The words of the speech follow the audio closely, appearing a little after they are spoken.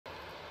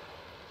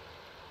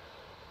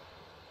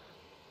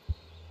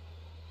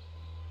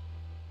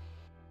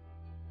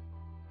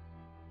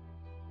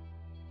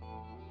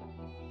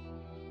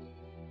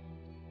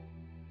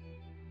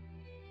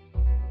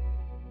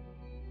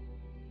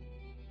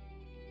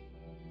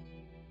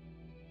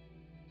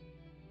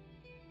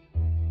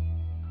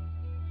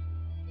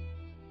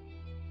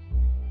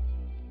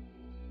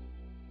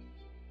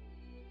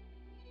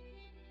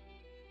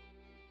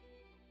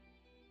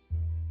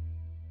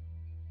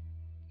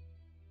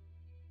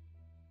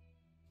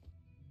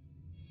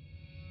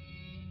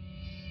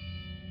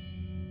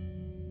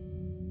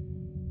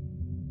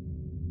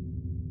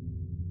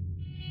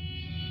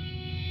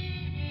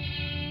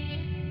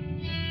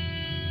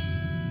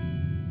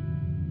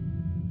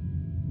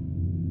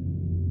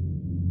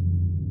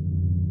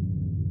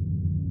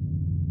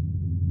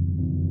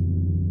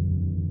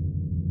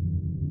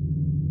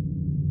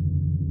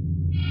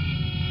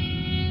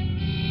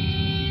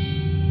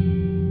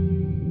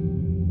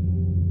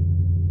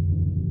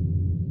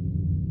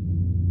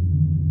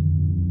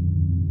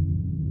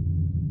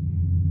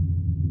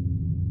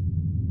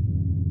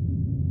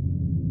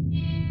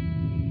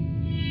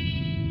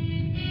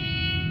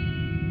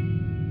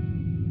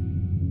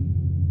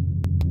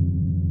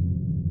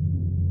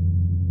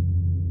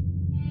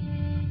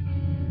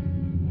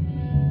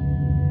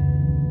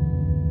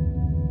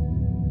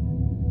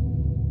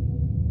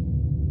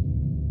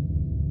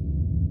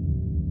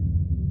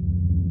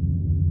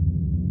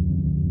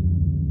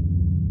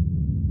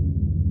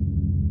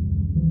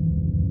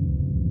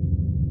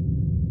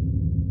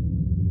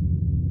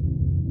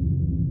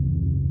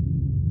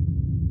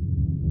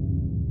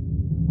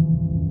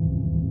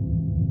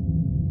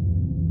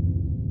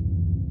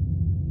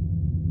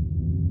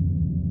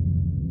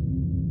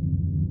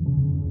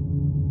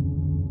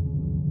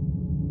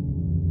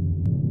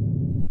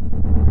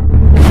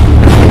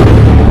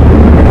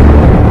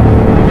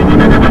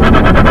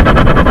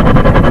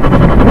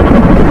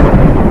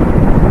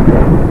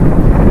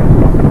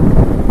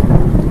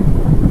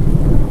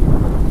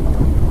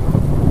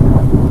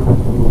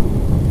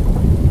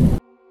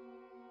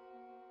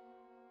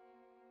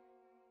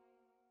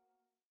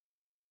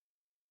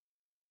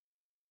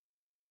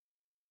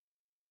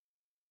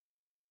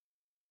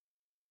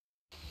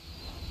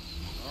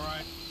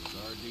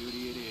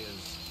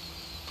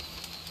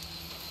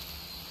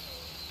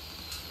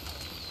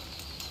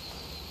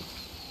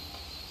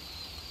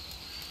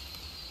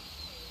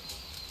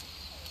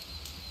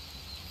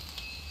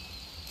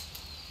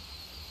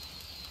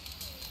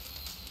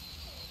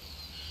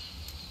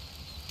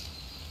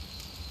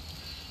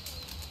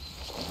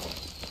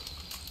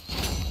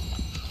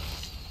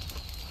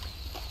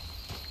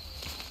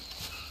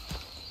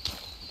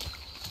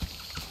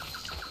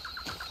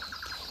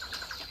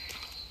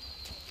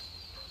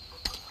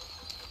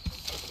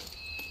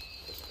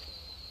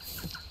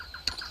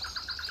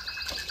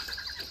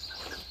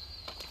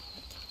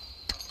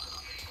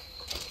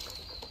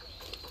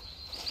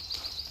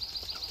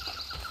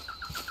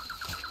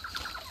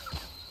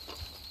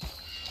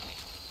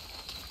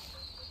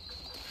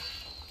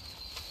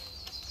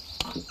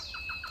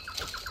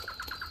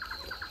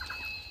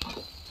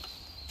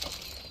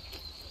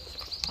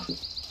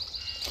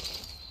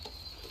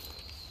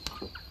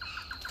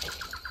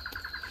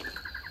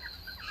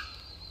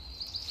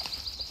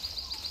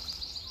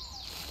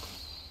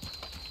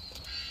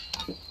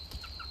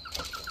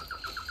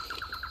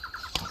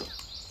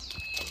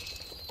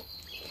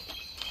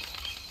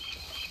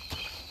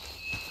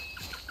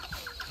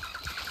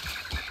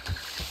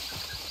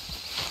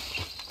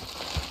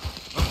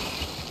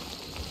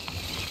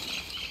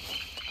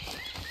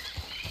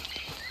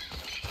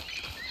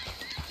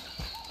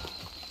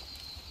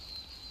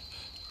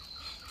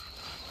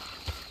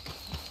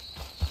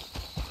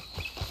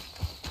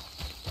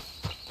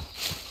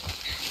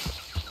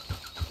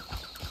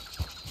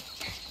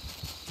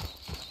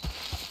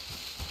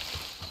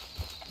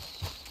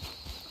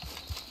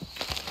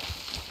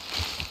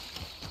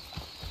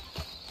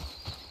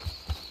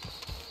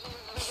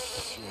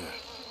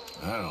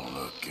That don't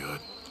look good.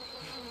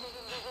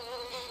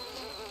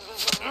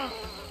 What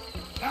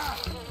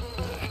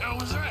the hell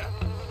was that?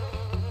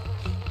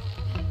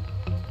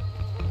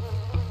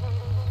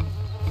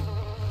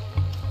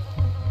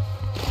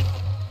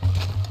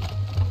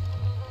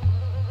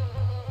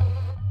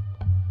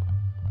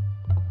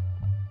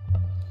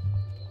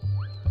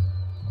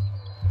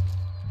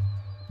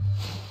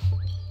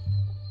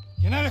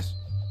 ¿Quién eres?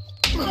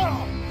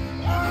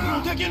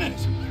 ¿Usted quién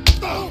eres?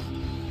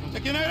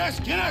 ¿Usted quién eres?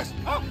 ¿Quién es?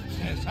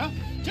 ¿Quién es?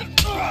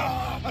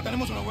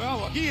 Tenemos un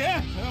ahuevado aquí,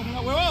 ¿eh? Tenemos un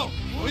ahuevado.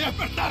 Voy a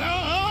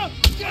despertar,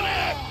 ¿Quién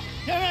eres?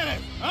 ¿Quién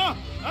eres?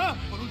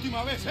 Por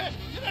última vez, ¿eh?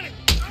 ¿Quién eres?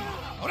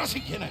 Ahora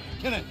sí, ¿quién eres?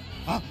 ¿Quién eres?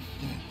 ¿Quién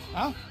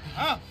eres?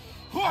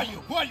 Who are you?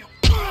 Who are you?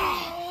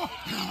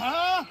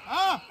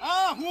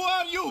 Who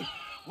are you?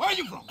 Where are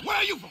you from? Where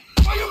are you from?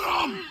 Where are you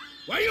from?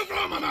 Where are you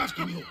from? I'm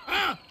asking you.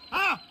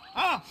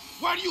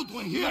 What are you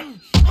doing here?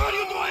 What are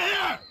you doing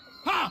here?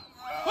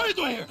 What are you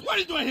doing here? What are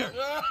you doing here?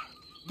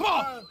 Come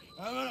on.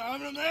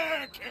 I'm an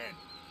American.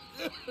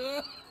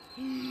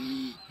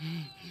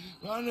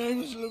 My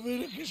name is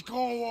Leviticus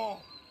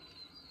Cornwall.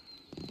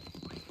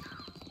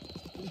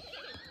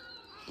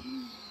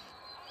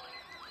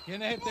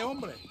 ¿Quién es este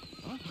hombre?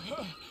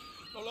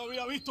 No lo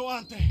había visto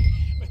antes.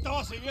 Me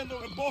estaba siguiendo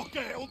en el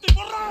bosque. ¡Un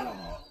tipo raro!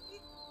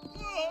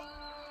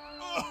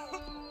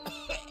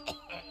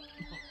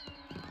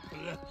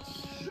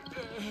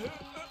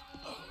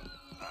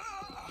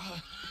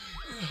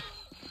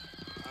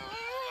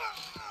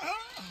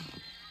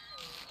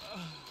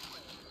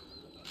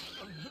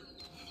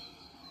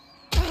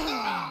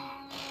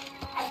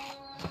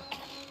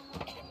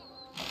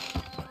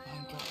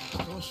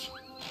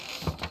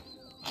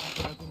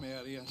 Espérate, me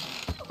harías.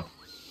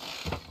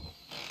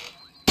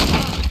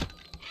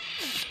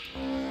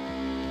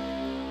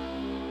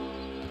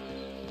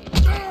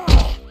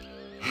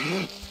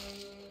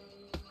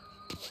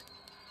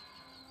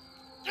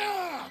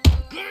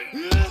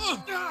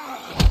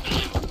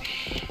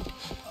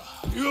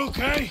 You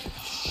okay?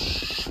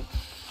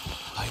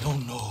 I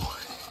don't know.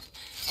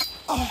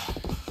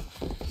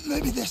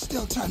 Maybe there's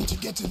still time to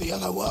get to the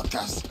other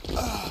workers.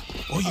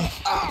 Oye,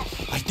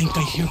 I think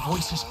I hear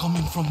voices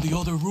coming from the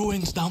other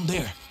ruins down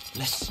there.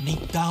 Let's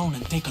sneak down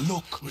and take a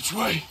look. Which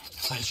way?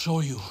 I'll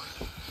show you.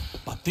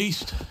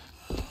 Baptiste,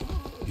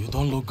 you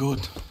don't look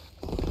good.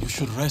 You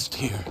should rest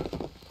here.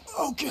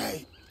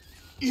 Okay.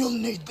 You'll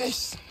need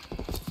this.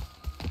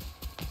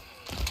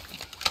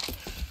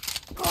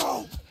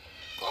 Go!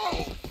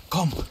 Go!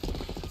 Come,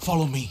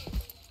 follow me.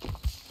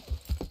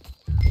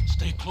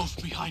 Stay close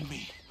behind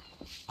me.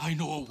 I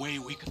know a way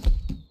we can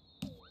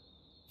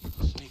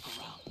sneak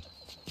around.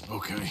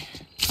 Okay.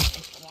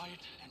 Be quiet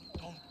and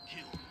don't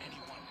kill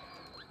anyone.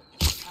 If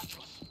they catch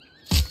us,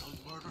 they'll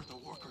murder the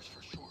workers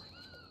for sure.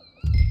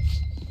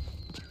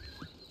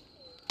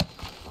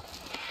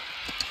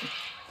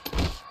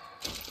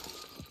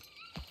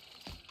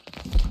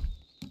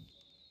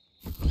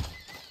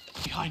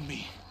 Behind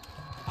me.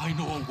 I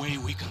know a way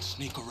we can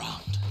sneak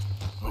around.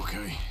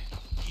 Okay.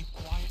 Keep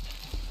quiet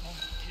and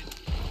don't kill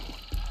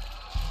anyone.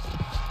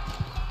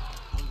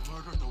 They'll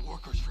murder the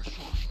workers for sure.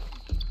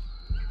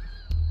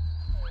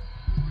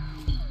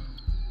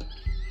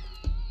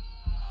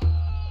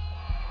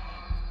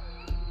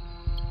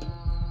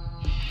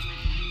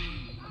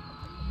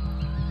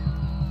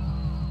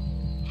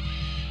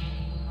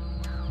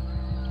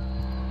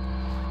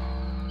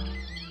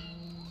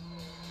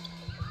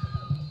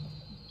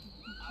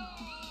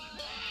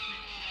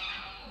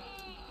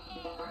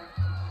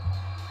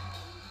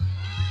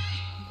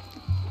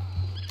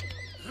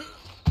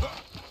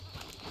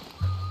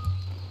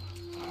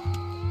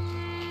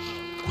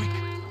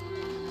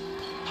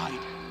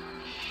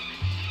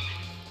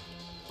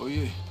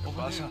 Oye, ¿qué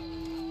pasa?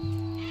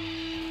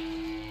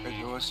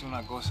 Te voy a decir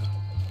una cosa.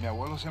 Mi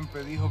abuelo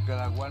siempre dijo que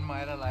la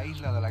Guarma era la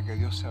isla de la que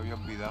Dios se había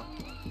olvidado.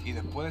 Y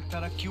después de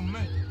estar aquí un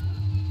mes,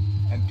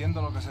 entiendo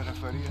a lo que se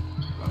refería.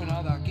 No hay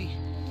nada aquí.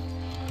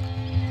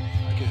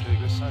 Hay que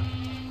regresar.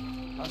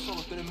 Tan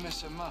solo 3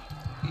 meses más.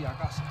 Y a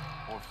casa.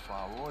 Por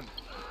favor.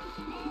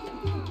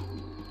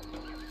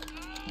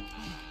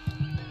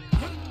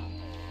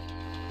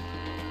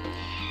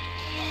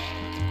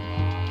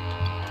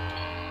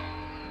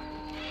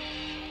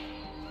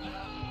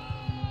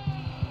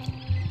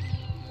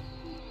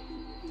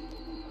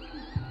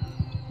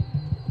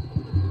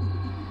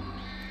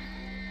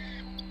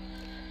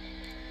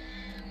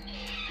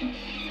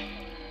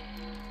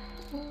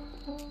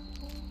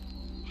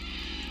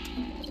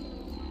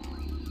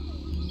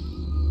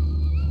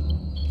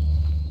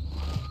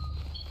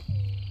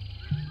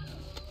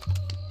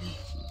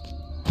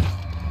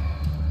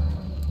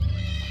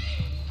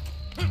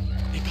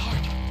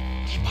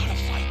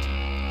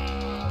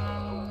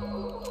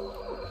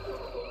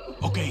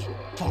 Okay,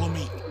 follow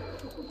me.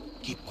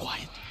 Keep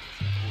quiet.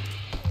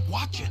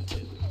 Watch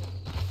it.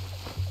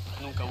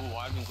 Nunca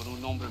hubo alguien con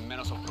un nombre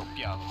menos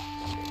apropiado.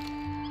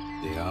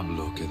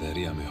 Diablo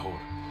quedaría mejor.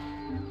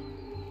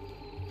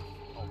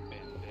 Oh,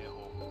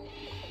 pendejo.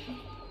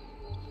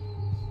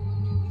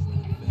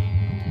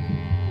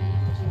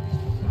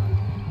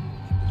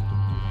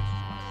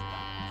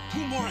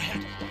 2 more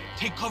ahead.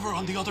 Take cover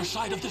on the other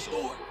side of this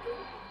door.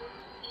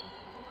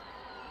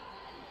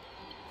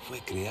 Fue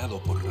creado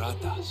por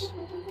ratas.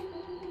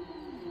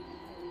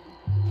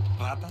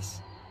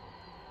 ¿Ratas?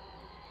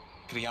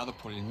 Criado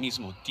por el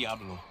mismo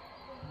diablo.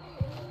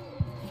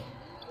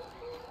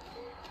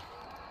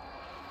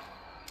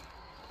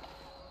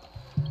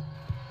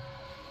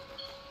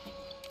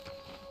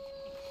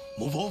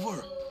 Move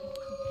over.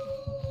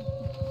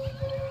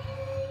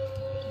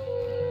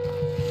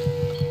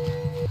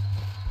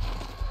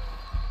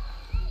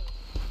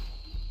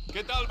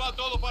 ¿Qué tal va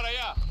todo para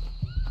allá?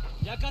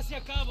 Ya casi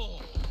acabo.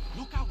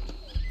 Look out.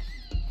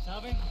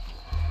 ¿Saben?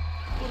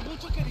 Por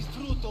mucho que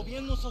disfruto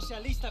viendo un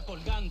socialista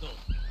colgando,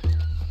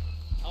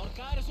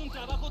 ahorcar es un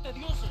trabajo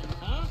tedioso,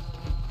 ¿ah?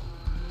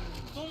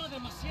 Toma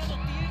demasiado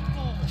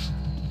tiempo.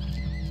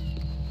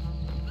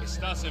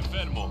 Estás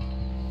enfermo.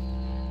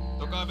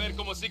 Toca ver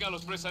cómo sigan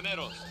los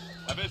prisioneros.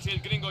 A ver si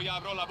el gringo ya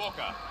abrió la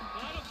boca.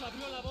 Claro que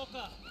abrió la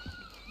boca.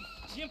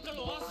 Siempre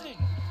lo hacen.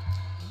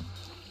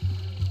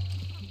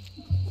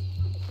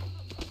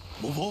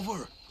 Move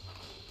over.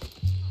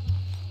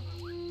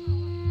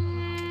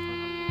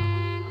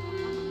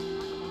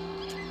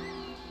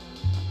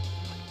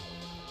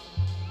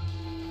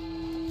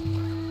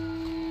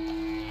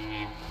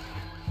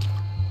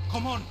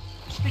 Come on,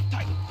 stick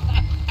tight.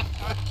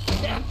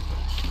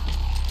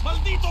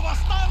 ¡Maldito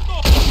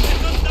bastardo!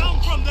 Get them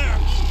down from there!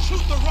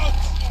 Shoot the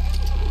ropes!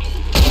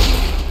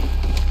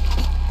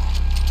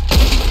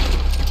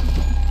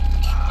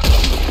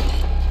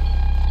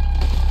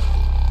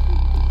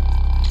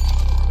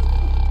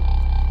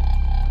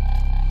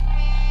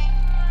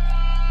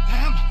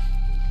 Damn!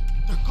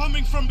 They're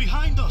coming from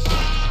behind us! Do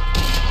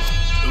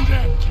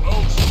that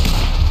close.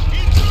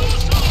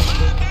 ¡Intruso!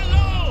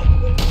 ¡Mátalo!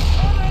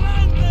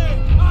 ¡Adelante!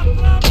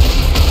 ¡Atrape al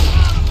bastardo!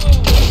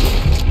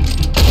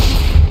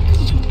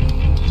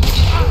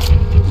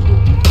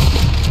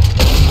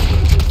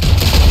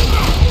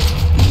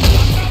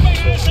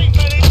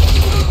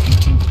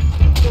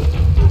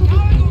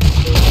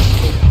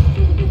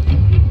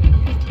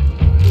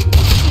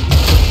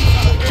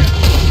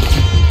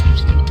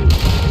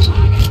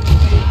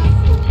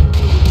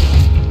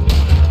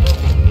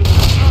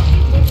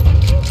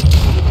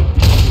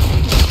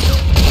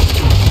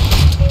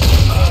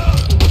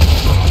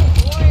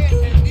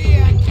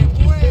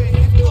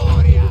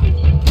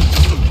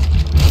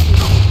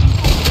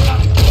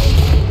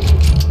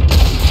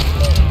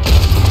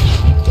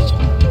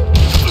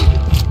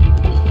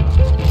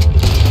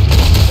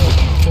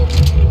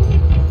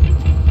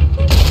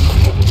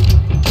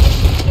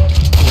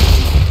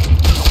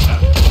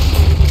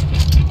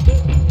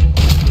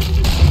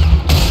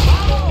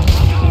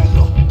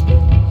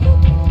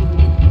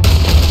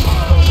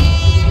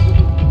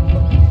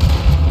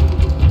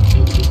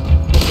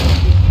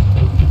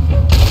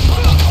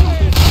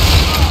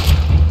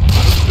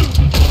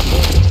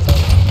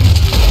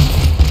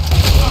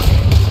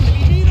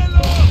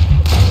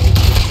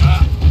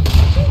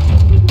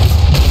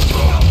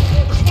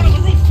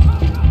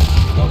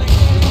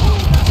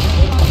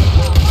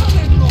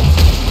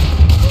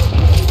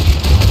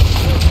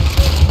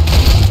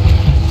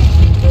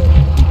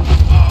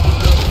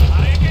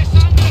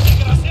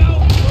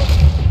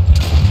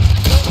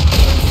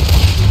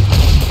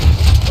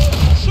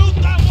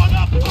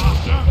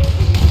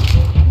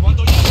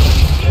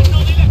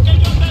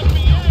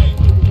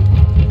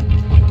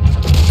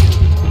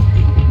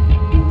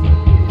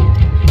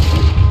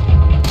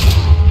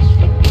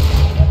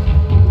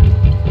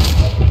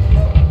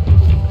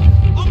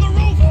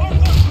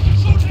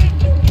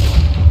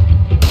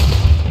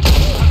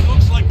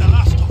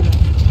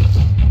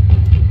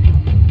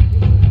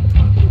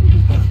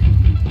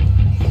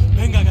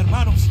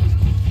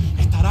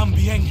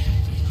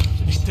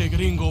 Este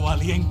gringo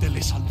valiente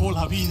le salvó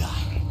la vida.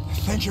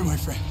 Thank you, my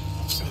friend.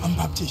 I'm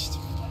Baptiste.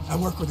 I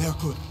work with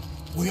Hercule.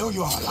 We owe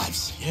you our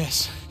lives.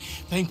 Yes,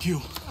 thank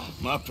you.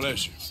 My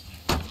pleasure.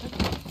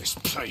 This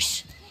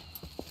place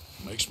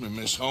makes me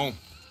miss home.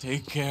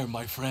 Take care,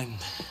 my friend.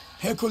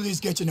 Hercule is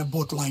getting a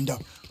boat lined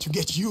up to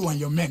get you and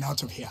your men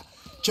out of here.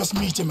 Just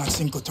meet him at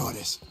Cinco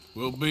Torres.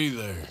 We'll be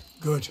there.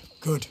 Good,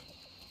 good.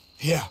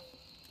 Here,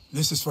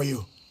 this is for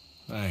you.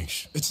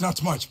 Thanks. It's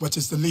not much, but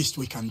it's the least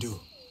we can do.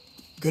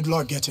 Good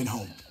luck getting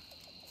home.